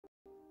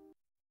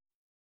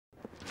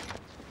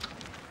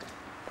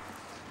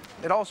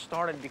It all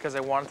started because I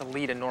wanted to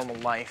lead a normal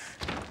life.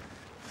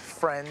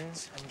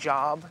 Friends, a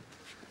job,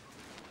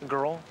 a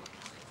girl.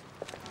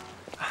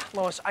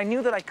 Lois, I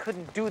knew that I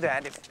couldn't do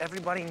that if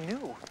everybody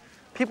knew.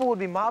 People would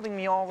be mobbing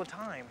me all the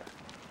time.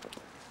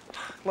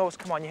 Lois,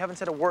 come on, you haven't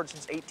said a word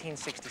since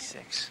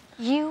 1866.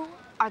 You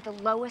are the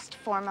lowest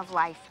form of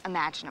life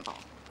imaginable.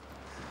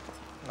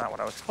 Not what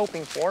I was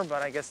hoping for,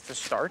 but I guess it's a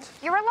start.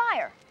 You're a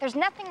liar. There's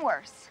nothing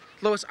worse.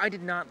 Lois, I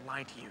did not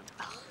lie to you.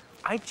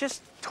 I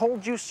just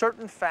told you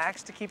certain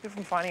facts to keep you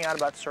from finding out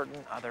about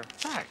certain other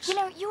facts. You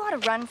know, you ought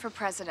to run for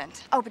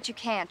president. Oh, but you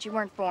can't. You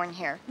weren't born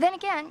here. Then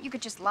again, you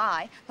could just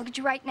lie. Look at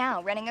you right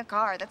now, renting a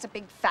car. That's a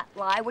big fat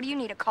lie. What do you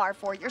need a car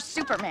for? You're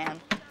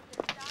Superman.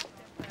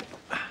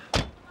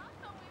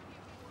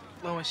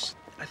 Lois,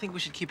 I think we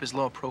should keep as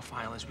low a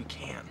profile as we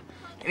can.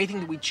 Anything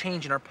that we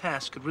change in our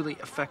past could really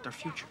affect our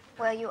future.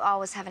 Well, you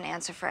always have an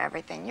answer for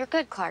everything. You're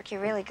good, Clark.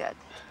 You're really good.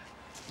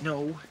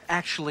 No,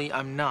 actually,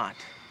 I'm not,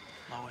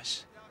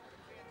 Lois.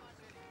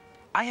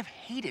 I have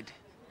hated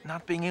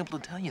not being able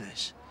to tell you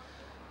this.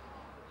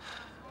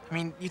 I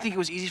mean, you think it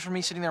was easy for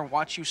me sitting there and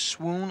watch you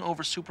swoon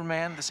over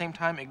Superman at the same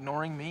time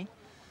ignoring me?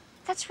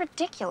 That's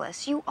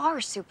ridiculous. You are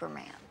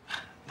Superman.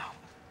 No.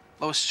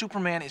 Lois,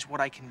 Superman is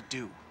what I can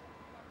do.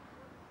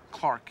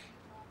 Clark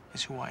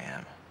is who I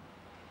am.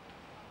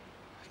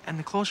 And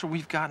the closer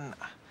we've gotten,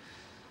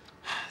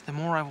 the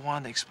more I've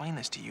wanted to explain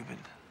this to you, but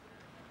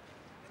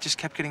it just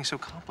kept getting so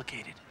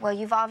complicated. Well,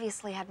 you've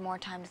obviously had more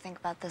time to think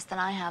about this than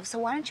I have, so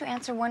why don't you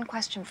answer one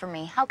question for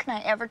me? How can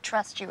I ever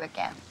trust you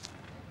again?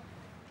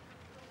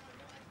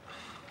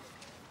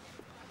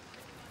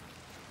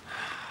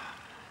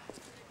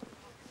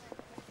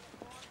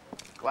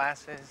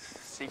 Glasses,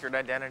 secret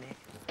identity.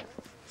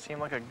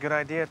 Seemed like a good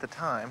idea at the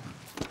time.